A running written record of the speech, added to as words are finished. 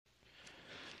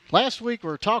Last week we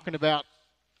were talking about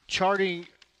charting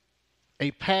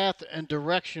a path and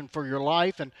direction for your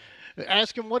life and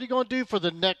asking what are you going to do for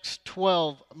the next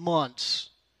 12 months.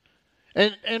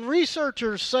 And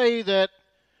researchers say that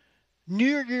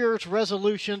New Year's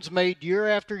resolutions made year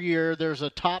after year, there's a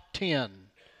top 10.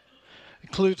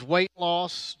 Includes weight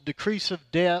loss, decrease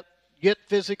of debt, get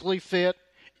physically fit,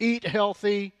 eat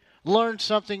healthy, learn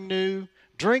something new,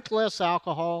 drink less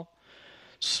alcohol,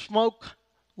 smoke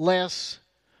less,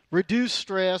 reduce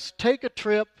stress, take a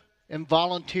trip, and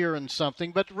volunteer in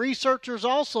something. But researchers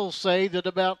also say that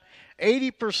about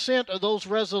 80% of those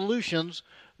resolutions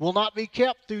will not be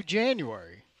kept through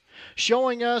January,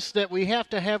 showing us that we have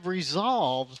to have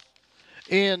resolve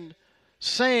in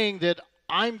saying that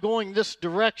I'm going this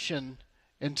direction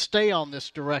and stay on this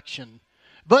direction.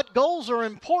 But goals are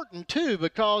important too,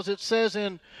 because it says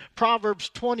in Proverbs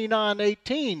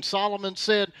 29:18, Solomon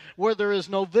said, where there is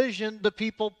no vision, the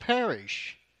people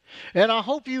perish. And I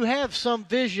hope you have some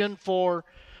vision for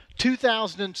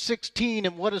 2016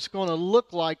 and what it's going to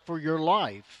look like for your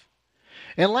life.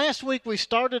 And last week we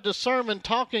started a sermon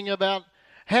talking about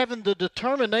having the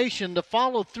determination to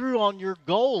follow through on your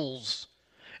goals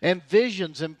and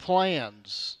visions and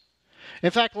plans.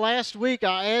 In fact, last week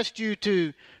I asked you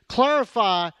to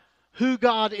clarify who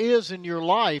God is in your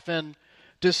life and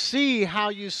to see how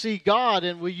you see God.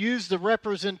 And we used the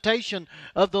representation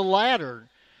of the ladder.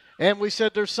 And we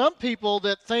said there's some people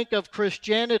that think of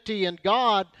Christianity and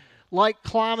God like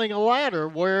climbing a ladder,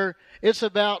 where it's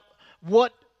about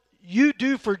what you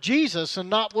do for Jesus and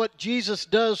not what Jesus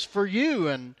does for you.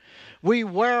 And we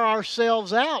wear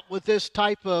ourselves out with this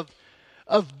type of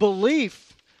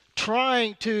belief,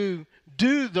 trying to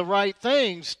do the right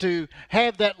things, to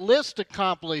have that list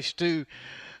accomplished, to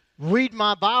read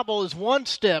my Bible is one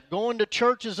step, going to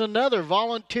church is another,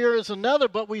 volunteer is another.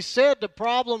 But we said the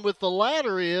problem with the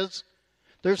ladder is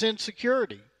there's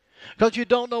insecurity, because you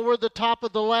don't know where the top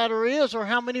of the ladder is or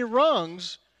how many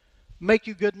rungs make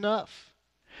you good enough.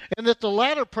 And that the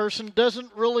ladder person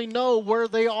doesn't really know where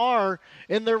they are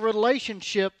in their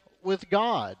relationship with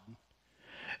God.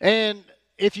 And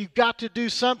if you've got to do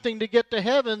something to get to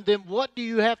heaven, then what do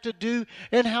you have to do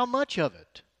and how much of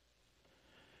it?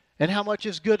 And how much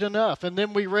is good enough? And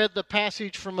then we read the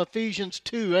passage from Ephesians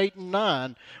 2:8 and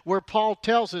 9, where Paul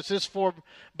tells us it's for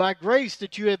by grace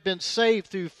that you have been saved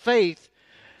through faith.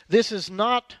 This is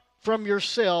not from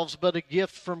yourselves, but a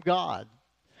gift from God.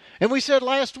 And we said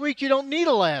last week you don't need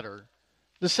a ladder.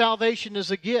 The salvation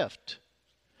is a gift.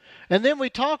 And then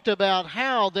we talked about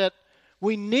how that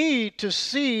we need to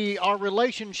see our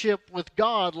relationship with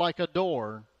God like a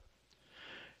door,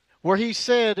 where he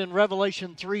said in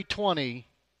Revelation 3:20,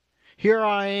 here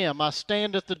I am, I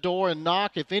stand at the door and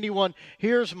knock. If anyone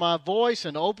hears my voice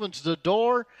and opens the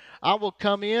door, I will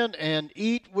come in and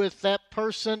eat with that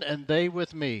person and they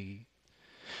with me.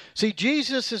 See,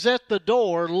 Jesus is at the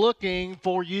door looking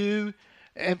for you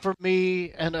and for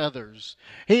me and others.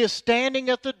 He is standing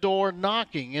at the door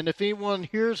knocking, and if anyone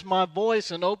hears my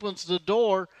voice and opens the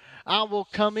door, I will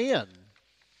come in.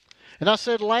 And I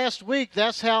said last week,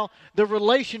 that's how the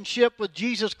relationship with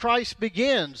Jesus Christ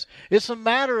begins. It's a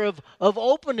matter of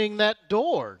opening that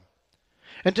door.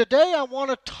 And today I want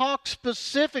to talk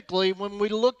specifically, when we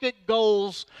look at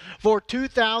goals for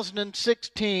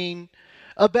 2016,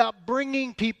 about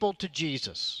bringing people to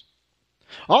Jesus.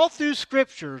 All through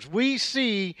scriptures, we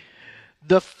see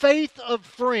the faith of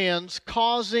friends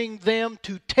causing them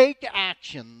to take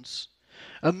actions.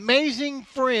 Amazing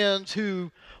friends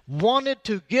who wanted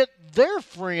to get their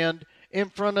friend in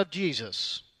front of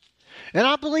Jesus. And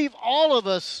I believe all of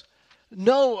us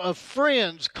know of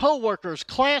friends, co-workers,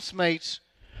 classmates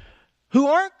who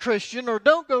aren't Christian or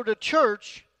don't go to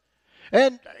church.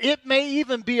 And it may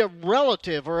even be a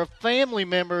relative or a family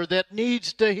member that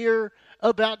needs to hear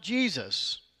about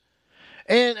Jesus.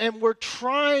 And we're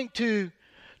trying to,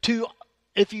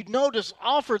 if you notice,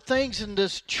 offer things in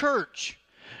this church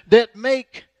that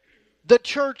make the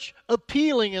church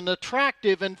appealing and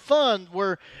attractive and fun,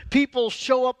 where people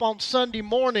show up on Sunday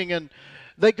morning and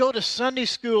they go to Sunday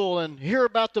school and hear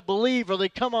about the Believe, or they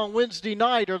come on Wednesday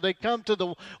night, or they come to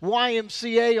the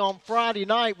YMCA on Friday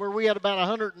night, where we had about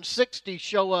 160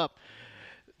 show up.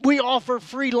 We offer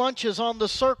free lunches on the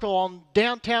Circle on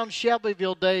downtown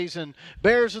Shelbyville days and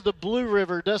Bears of the Blue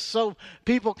River, just so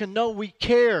people can know we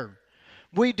care.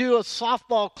 We do a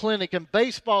softball clinic and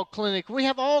baseball clinic. We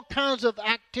have all kinds of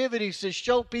activities to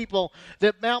show people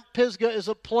that Mount Pisgah is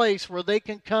a place where they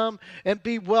can come and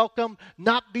be welcome,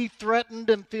 not be threatened,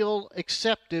 and feel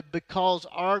accepted, because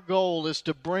our goal is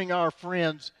to bring our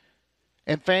friends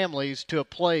and families to a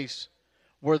place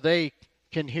where they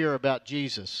can hear about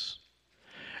Jesus.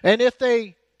 And if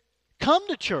they come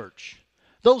to church.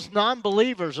 Those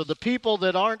non-believers or the people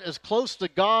that aren't as close to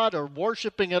God or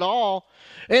worshiping at all,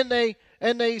 and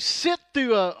they sit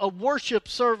through a worship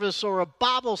service or a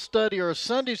Bible study or a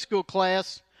Sunday school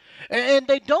class, and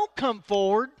they don't come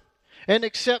forward and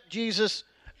accept Jesus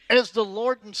as the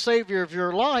Lord and Savior of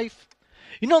your life.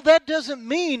 You know, that doesn't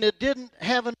mean it didn't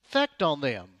have an effect on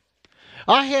them.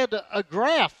 I had a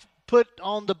graph put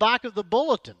on the back of the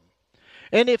bulletin.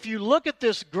 And if you look at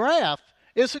this graph,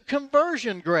 it's a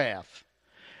conversion graph.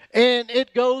 And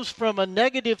it goes from a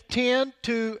 -10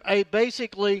 to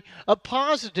basically a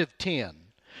 +10,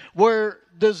 where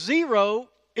the 0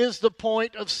 is the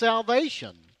point of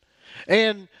salvation.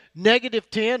 And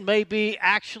 -10 may be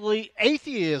actually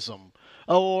atheism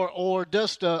or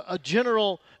just a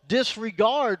general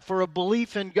disregard for a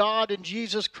belief in God and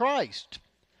Jesus Christ.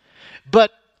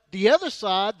 But the other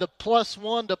side, the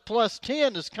 +1 to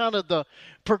 +10, is kind of the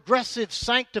progressive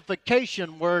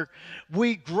sanctification where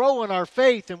we grow in our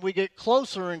faith and we get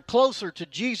closer and closer to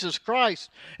Jesus Christ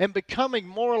and becoming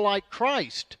more like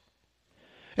Christ.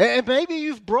 And maybe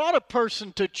you've brought a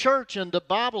person to church and to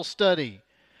Bible study,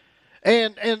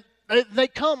 and they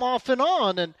come off and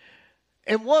on.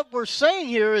 And what we're saying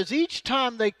here is each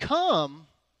time they come,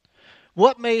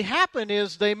 what may happen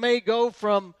is they may go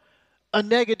from a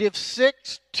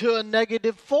 -6 to a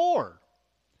 -4.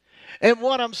 And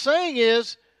what I'm saying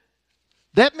is,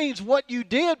 that means what you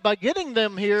did by getting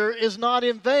them here is not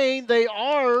in vain. They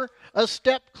are a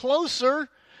step closer.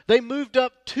 They moved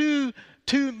up two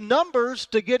numbers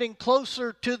to getting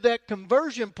closer to that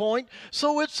conversion point,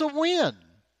 so it's a win.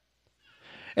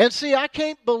 And see, I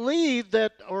can't believe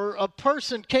that or a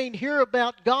person can't hear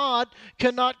about God,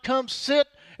 cannot come sit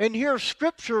and hear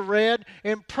Scripture read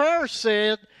and prayer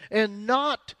said, and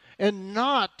not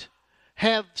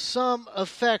have some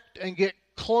effect and get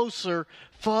closer,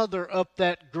 further up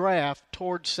that graph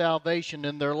towards salvation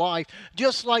in their life.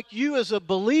 Just like you as a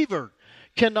believer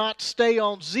cannot stay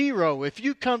on 0. If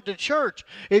you come to church,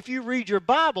 if you read your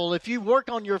Bible, if you work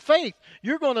on your faith,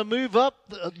 you're going to move up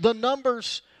the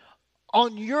numbers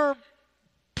on your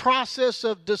process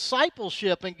of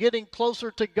discipleship and getting closer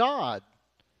to God.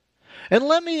 And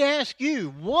let me ask you,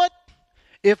 what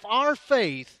if our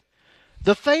faith,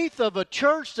 the faith of a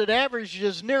church that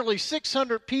averages nearly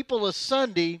 600 people a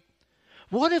Sunday,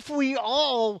 what if we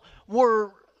all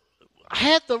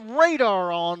had the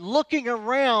radar on, looking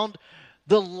around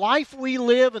the life we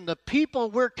live and the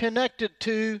people we're connected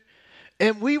to,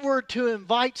 and we were to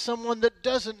invite someone that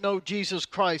doesn't know Jesus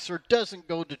Christ or doesn't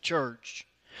go to church?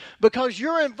 Because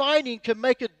your inviting can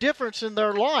make a difference in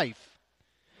their life.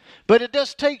 But it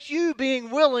just takes you being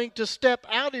willing to step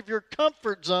out of your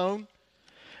comfort zone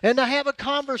and to have a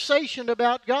conversation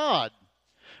about God,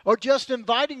 or just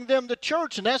inviting them to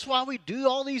church. And that's why we do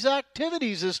all these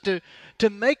activities, is to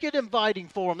make it inviting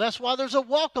for them. That's why there's a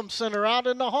welcome center out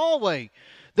in the hallway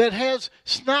that has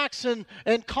snacks and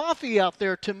coffee out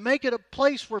there to make it a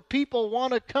place where people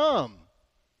want to come.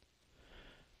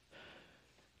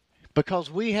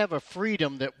 Because we have a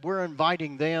freedom that we're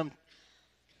inviting them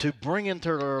to bring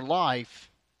into their life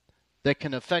that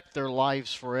can affect their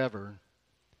lives forever.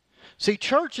 See,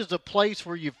 church is a place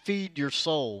where you feed your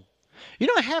soul. You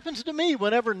know, it happens to me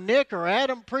whenever Nick or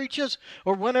Adam preaches,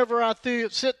 or whenever I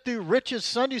sit through Rich's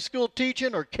Sunday school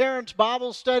teaching or Karen's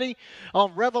Bible study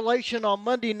on Revelation on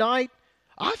Monday night.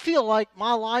 I feel like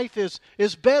my life is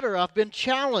better. I've been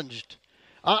challenged.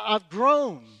 I've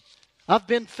grown. I've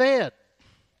been fed.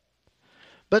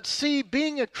 But see,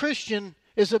 being a Christian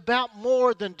is about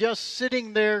more than just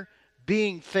sitting there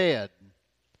being fed.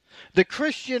 The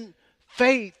Christian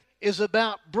faith is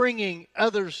about bringing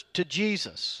others to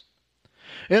Jesus.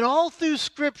 And all through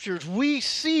Scriptures, we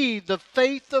see the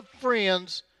faith of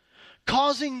friends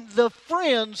causing the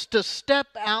friends to step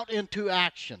out into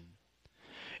action.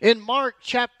 In Mark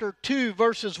chapter 2,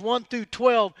 verses 1 through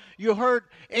 12, you heard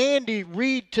Andy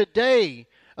read today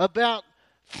about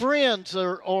friends,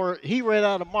 or he read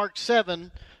out of Mark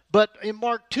 7, but in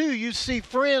Mark 2, you see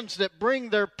friends that bring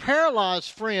their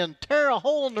paralyzed friend, tear a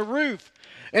hole in the roof,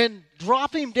 and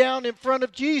drop him down in front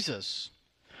of Jesus.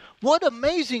 What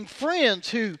amazing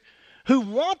friends who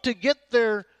want to get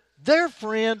their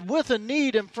friend with a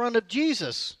need in front of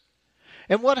Jesus.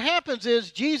 And what happens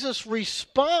is Jesus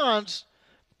responds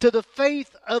to the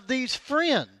faith of these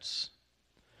friends.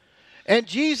 And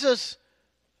Jesus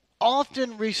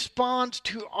often responds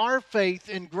to our faith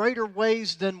in greater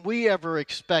ways than we ever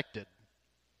expected.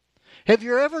 Have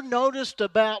you ever noticed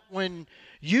about when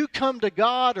you come to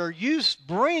God, or you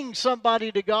bring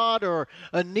somebody to God or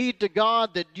a need to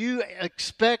God, that you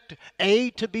expect A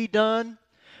to be done,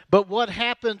 but what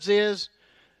happens is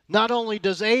not only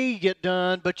does A get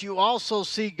done, but you also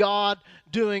see God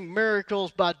doing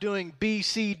miracles by doing B,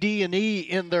 C, D, and E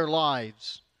in their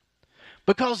lives.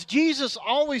 Because Jesus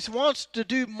always wants to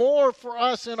do more for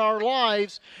us in our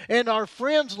lives and our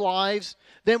friends' lives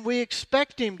than we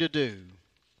expect Him to do.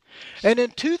 And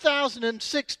in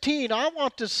 2016, I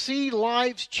want to see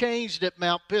lives changed at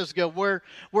Mount Pisgah where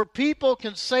people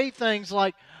can say things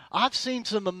like, I've seen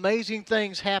some amazing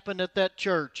things happen at that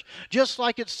church. Just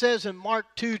like it says in Mark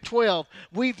 2:12,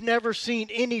 we've never seen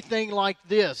anything like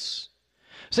this.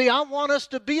 See, I want us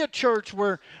to be a church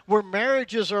where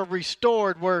marriages are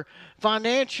restored, where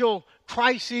financial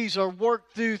crises are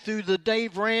worked through the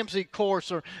Dave Ramsey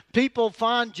course, or people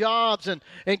find jobs and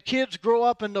kids grow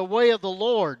up in the way of the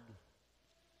Lord.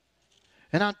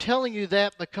 And I'm telling you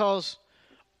that because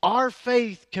our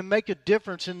faith can make a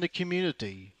difference in the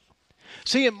community.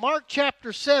 See, in Mark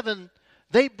chapter 7,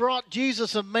 they brought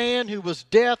Jesus a man who was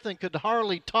deaf and could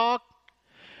hardly talk,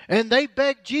 and they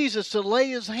begged Jesus to lay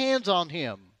his hands on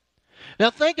him. Now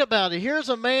think about it. Here's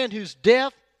a man who's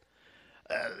deaf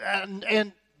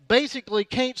and basically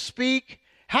can't speak.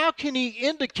 How can he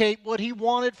indicate what he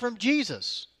wanted from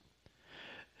Jesus?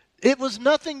 It was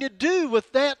nothing to do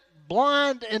with that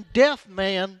blind and deaf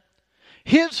man.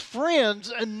 His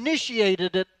friends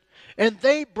initiated it, and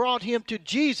they brought him to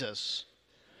Jesus.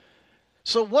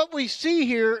 So what we see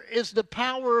here is the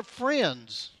power of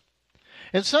friends.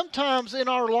 And sometimes in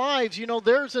our lives,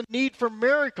 there's a need for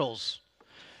miracles.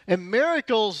 And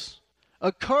miracles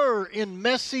occur in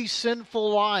messy,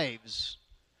 sinful lives.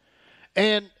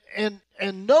 And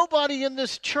nobody in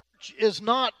this church is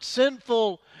not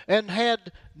sinful and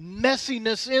had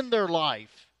messiness in their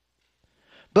life.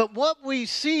 But what we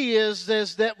see is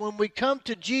that when we come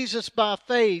to Jesus by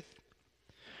faith,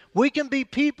 we can be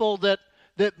people that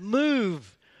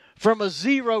move from a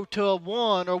 0 to a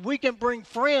 1, or we can bring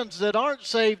friends that aren't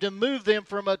saved and move them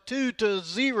from a 2 to a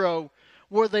 0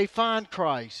 where they find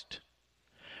Christ.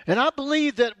 And I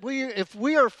believe that if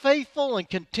we are faithful and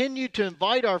continue to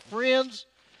invite our friends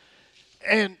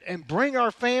and bring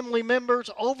our family members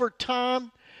over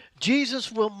time,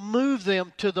 Jesus will move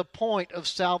them to the point of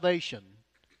salvation.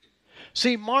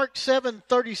 See, Mark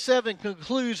 7:37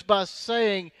 concludes by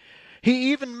saying,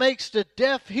 He even makes the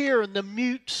deaf hear and the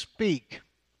mute speak.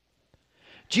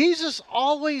 Jesus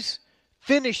always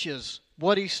finishes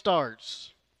what He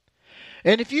starts.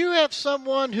 And if you have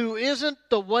someone who isn't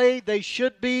the way they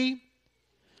should be,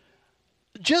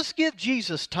 just give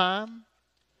Jesus time.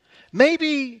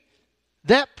 Maybe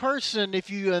that person, if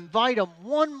you invite them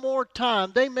one more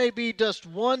time, they may be just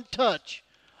one touch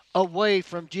away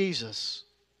from Jesus.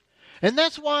 And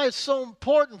that's why it's so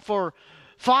important for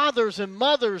fathers and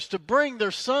mothers to bring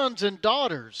their sons and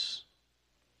daughters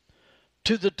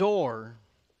to the door.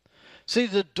 See,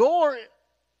 the door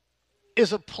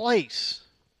is a place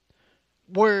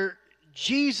where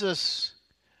Jesus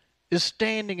is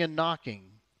standing and knocking.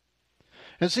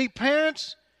 And see,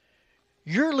 parents,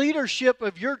 your leadership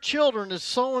of your children is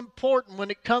so important when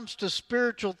it comes to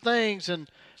spiritual things and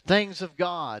things of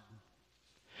God.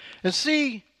 And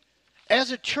see,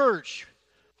 as a church,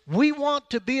 we want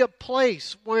to be a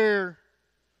place where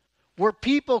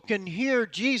people can hear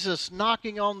Jesus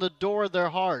knocking on the door of their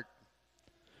heart.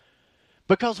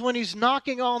 Because when He's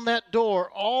knocking on that door,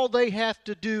 all they have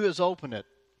to do is open it.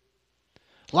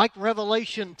 Like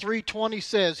Revelation 3:20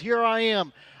 says, Here I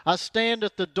am, I stand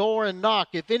at the door and knock.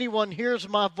 If anyone hears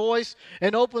my voice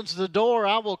and opens the door,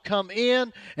 I will come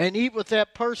in and eat with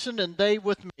that person and they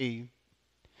with me.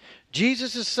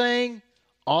 Jesus is saying,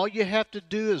 all you have to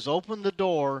do is open the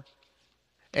door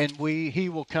and He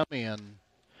will come in.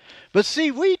 But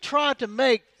see, we try to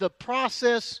make the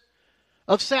process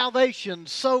of salvation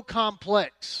so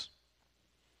complex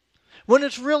when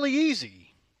it's really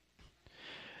easy.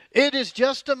 It is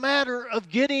just a matter of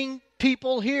getting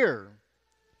people here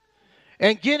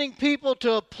and getting people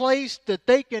to a place that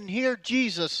they can hear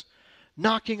Jesus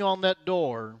knocking on that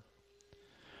door.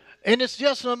 And it's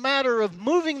just a matter of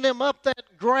moving them up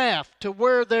that graph to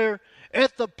where they're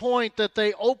at the point that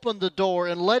they open the door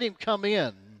and let Him come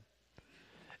in.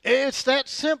 It's that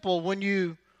simple when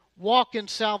you walk in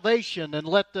salvation and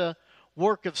let the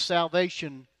work of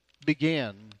salvation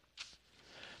begin.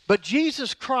 But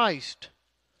Jesus Christ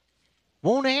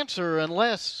won't answer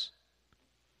unless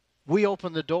we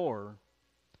open the door.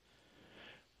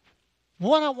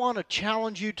 What I want to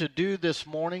challenge you to do this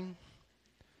morning,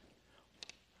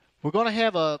 we're going to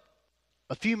have a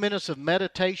few minutes of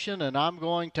meditation, and I'm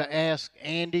going to ask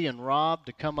Andy and Rob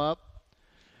to come up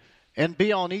and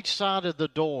be on each side of the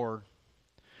door.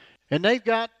 And they've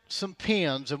got some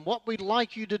pens, and what we'd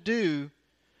like you to do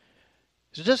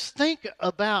is just think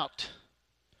about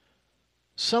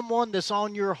someone that's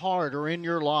on your heart or in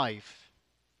your life,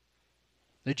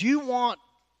 that you want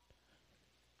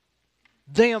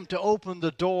them to open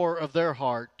the door of their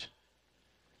heart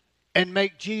and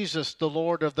make Jesus the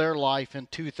Lord of their life in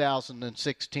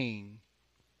 2016.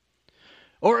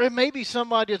 Or it may be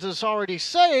somebody that's already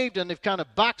saved and they've kind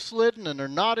of backslidden and they're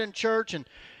not in church,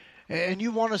 and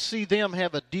you want to see them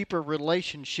have a deeper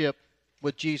relationship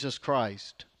with Jesus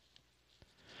Christ.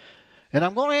 And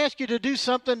I'm going to ask you to do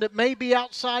something that may be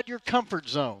outside your comfort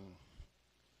zone.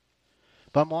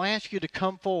 But I'm going to ask you to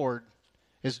come forward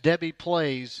as Debbie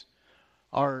plays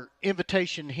our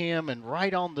invitation hymn, and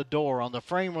right on the door, on the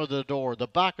frame of the door, the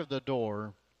back of the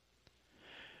door.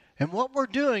 And what we're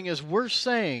doing is we're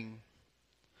saying,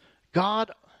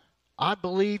 God, I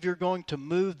believe you're going to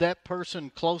move that person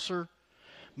closer.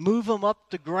 Move them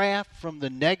up the graph from the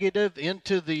negative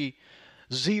into the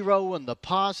zero and the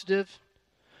positive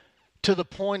to the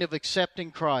point of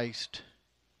accepting Christ.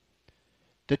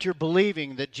 That you're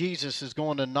believing that Jesus is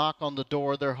going to knock on the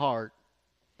door of their heart.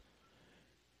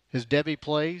 As Debbie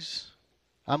plays,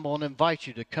 I'm going to invite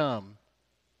you to come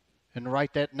and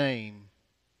write that name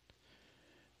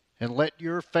and let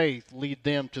your faith lead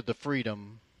them to the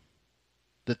freedom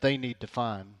that they need to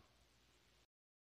find.